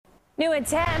New at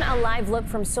 10, a live look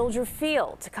from Soldier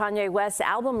Field. Kanye West's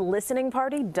album listening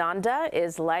party, Donda,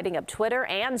 is lighting up Twitter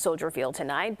and Soldier Field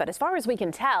tonight. But as far as we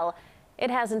can tell, it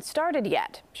hasn't started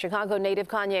yet. Chicago native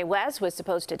Kanye West was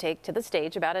supposed to take to the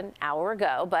stage about an hour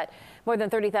ago, but more than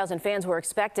 30,000 fans were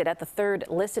expected at the third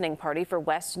listening party for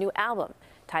West's new album,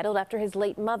 titled after his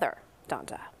late mother,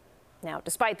 Donda. Now,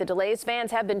 despite the delays,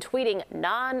 fans have been tweeting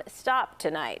non-stop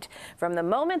tonight. From the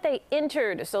moment they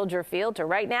entered Soldier Field to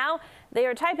right now, they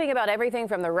are typing about everything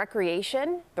from the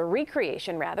recreation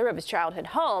of his childhood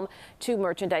home to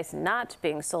merchandise not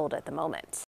being sold at the moment.